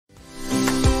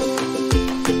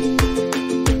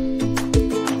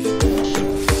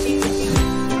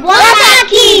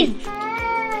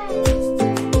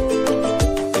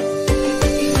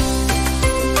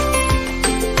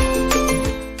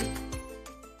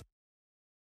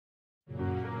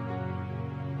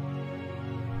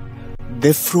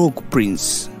The Frog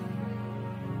Prince.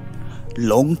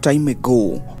 Long time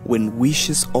ago, when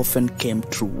wishes often came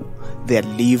true, there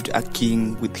lived a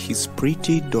king with his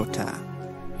pretty daughter.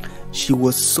 She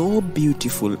was so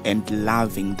beautiful and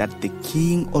loving that the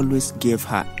king always gave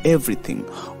her everything,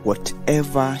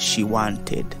 whatever she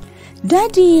wanted.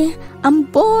 Daddy, I'm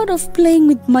bored of playing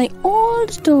with my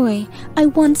old toy. I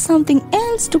want something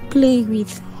else to play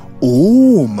with.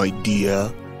 Oh, my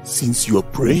dear, since you are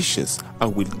precious, I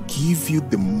will give you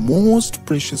the most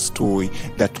precious toy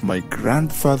that my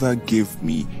grandfather gave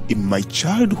me in my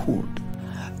childhood.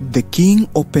 The king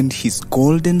opened his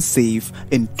golden safe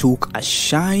and took a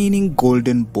shining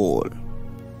golden ball.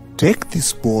 Take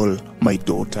this ball, my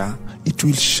daughter. It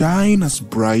will shine as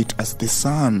bright as the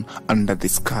sun under the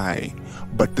sky.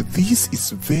 But this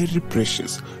is very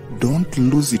precious. Don't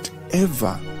lose it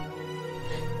ever.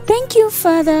 Thank you,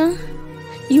 Father.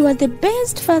 You are the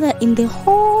best father in the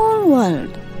whole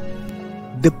world.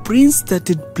 The prince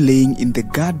started playing in the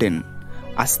garden.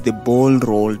 As the ball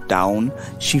rolled down,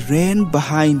 she ran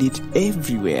behind it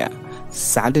everywhere.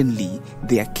 Suddenly,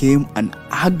 there came an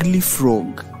ugly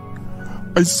frog.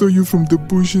 I saw you from the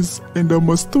bushes and I'm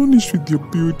astonished with your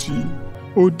beauty.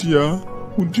 Oh dear,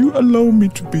 would you allow me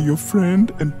to be your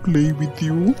friend and play with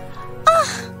you?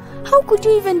 How could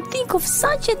you even think of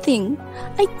such a thing?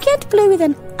 I can't play with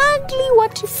an ugly,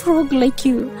 watty frog like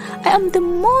you. I am the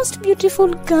most beautiful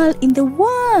girl in the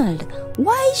world.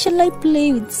 Why shall I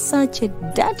play with such a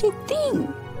dirty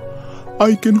thing?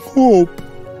 I can hop,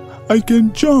 I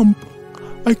can jump,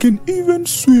 I can even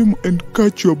swim and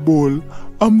catch your ball.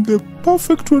 I'm the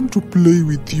perfect one to play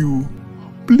with you.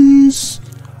 Please,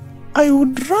 I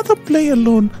would rather play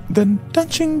alone than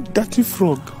touching dirty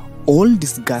frog. All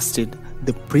disgusted,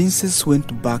 the princess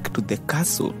went back to the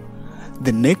castle.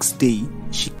 The next day,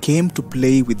 she came to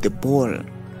play with the ball.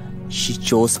 She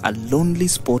chose a lonely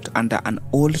spot under an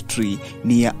old tree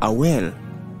near a well.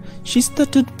 She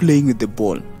started playing with the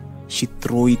ball. She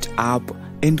threw it up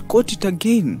and caught it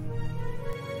again.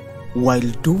 While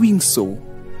doing so,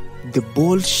 the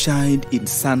ball shined in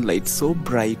sunlight so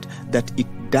bright that it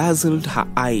dazzled her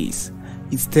eyes.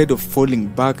 Instead of falling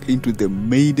back into the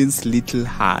maiden's little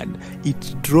hand,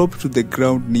 it dropped to the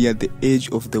ground near the edge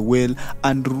of the well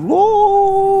and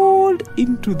rolled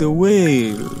into the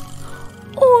well.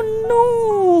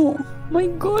 Oh no! My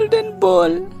golden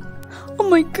ball! Oh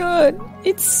my God!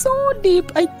 It's so deep,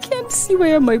 I can't see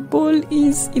where my ball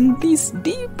is in this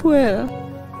deep well.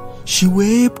 She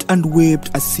wept and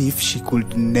wept as if she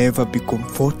could never be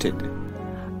comforted.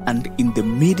 And in the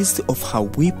midst of her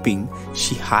weeping,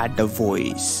 she heard a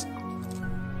voice.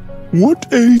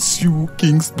 What ails you,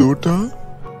 king's daughter?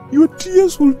 Your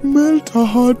tears would melt a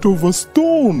heart of a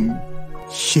stone.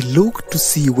 She looked to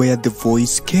see where the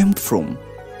voice came from.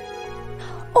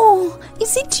 Oh,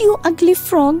 is it you, ugly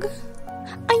frog?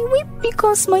 I weep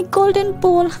because my golden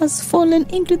ball has fallen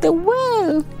into the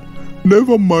well.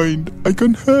 Never mind, I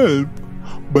can help.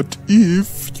 But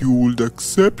if you would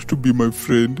accept to be my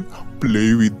friend,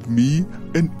 play with me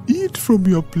and eat from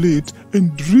your plate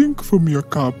and drink from your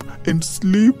cup and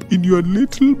sleep in your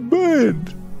little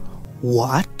bed.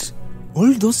 What?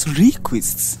 All those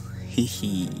requests?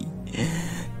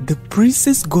 The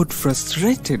princess got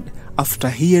frustrated after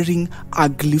hearing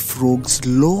Ugly Frog's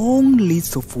long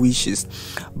list of wishes.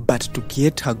 But to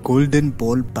get her golden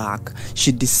ball back,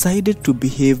 she decided to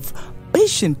behave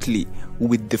patiently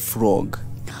with the frog.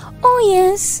 Oh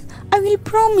yes, I will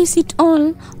promise it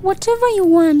all, whatever you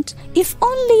want, if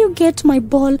only you get my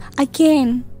ball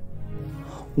again.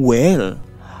 Well,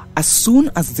 as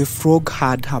soon as the frog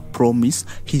heard her promise,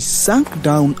 he sank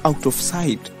down out of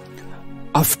sight.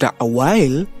 After a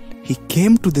while, he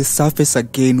came to the surface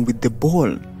again with the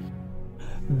ball.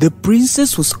 The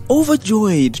princess was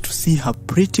overjoyed to see her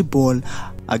pretty ball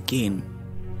again.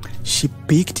 She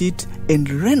picked it and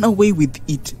ran away with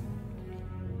it.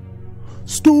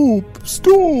 Stop!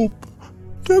 Stop!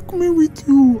 Take me with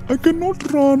you. I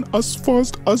cannot run as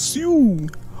fast as you.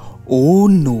 Oh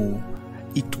no,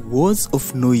 it was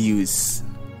of no use.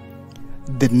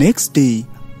 The next day,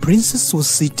 Princess was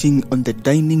sitting on the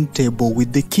dining table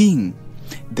with the king.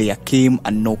 There came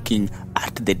a knocking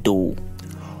at the door.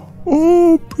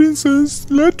 Oh, princess,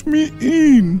 let me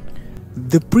in.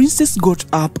 The princess got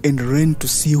up and ran to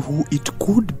see who it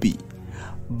could be.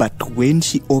 But when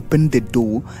she opened the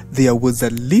door, there was a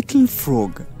little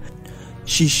frog.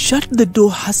 She shut the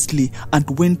door hastily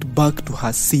and went back to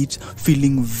her seat,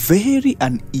 feeling very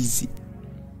uneasy.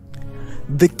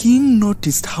 The king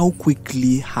noticed how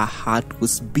quickly her heart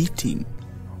was beating.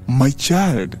 My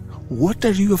child, what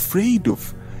are you afraid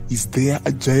of? Is there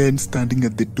a giant standing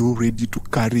at the door ready to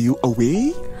carry you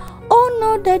away? Oh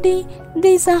No, Daddy,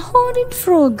 there's a horrid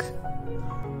frog.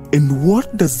 And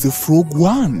what does the frog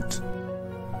want?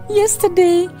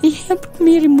 Yesterday, he helped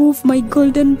me remove my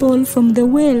golden ball from the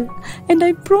well, and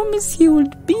I promised he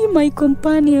would be my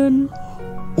companion.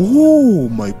 Oh,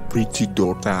 my pretty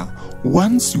daughter,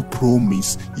 once you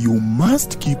promise, you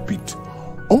must keep it.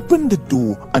 Open the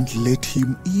door and let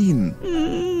him in.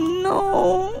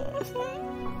 No.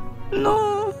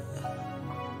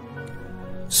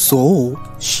 So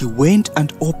she went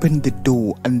and opened the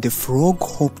door, and the frog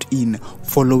hopped in,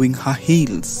 following her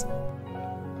heels.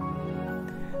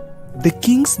 The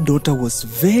king's daughter was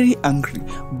very angry,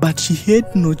 but she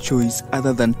had no choice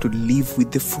other than to live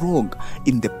with the frog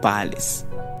in the palace.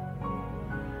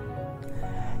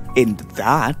 And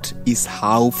that is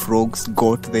how frogs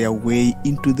got their way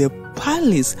into the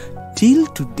palace till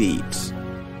to date.